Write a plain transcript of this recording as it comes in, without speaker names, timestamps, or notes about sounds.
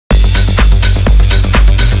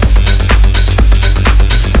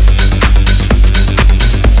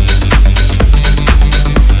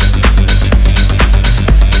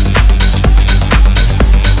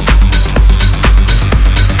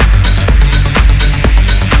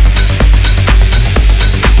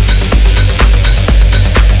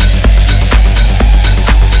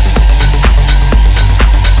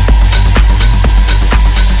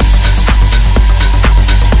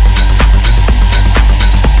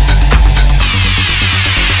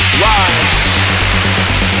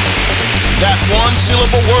one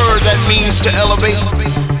syllable word that means to elevate.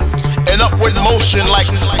 An upward motion like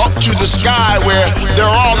up to the sky, where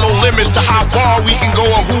there are no limits to how far we can go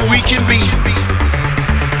or who we can be.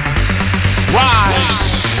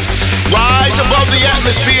 Rise, rise above the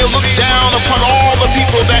atmosphere, look down upon all the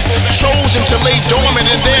people that chosen to lay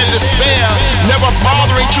dormant in their despair, never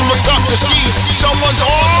bothering to look up to see someone's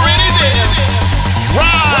already there.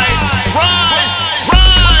 Rise, rise,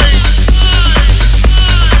 rise.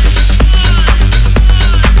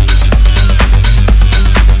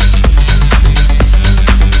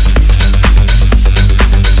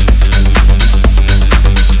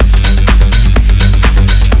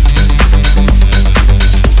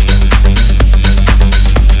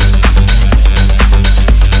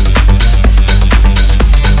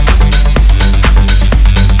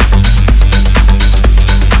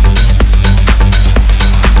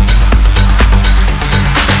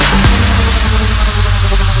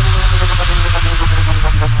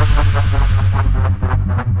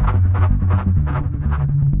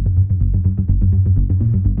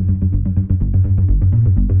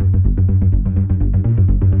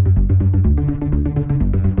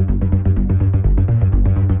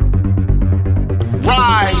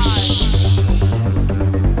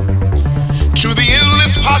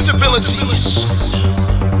 Possibilities.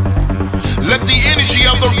 Let the energy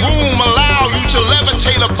of the room allow you to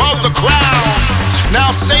levitate above the crowd.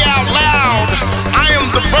 Now say out loud, I am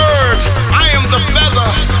the bird, I am the feather,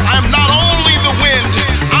 I am not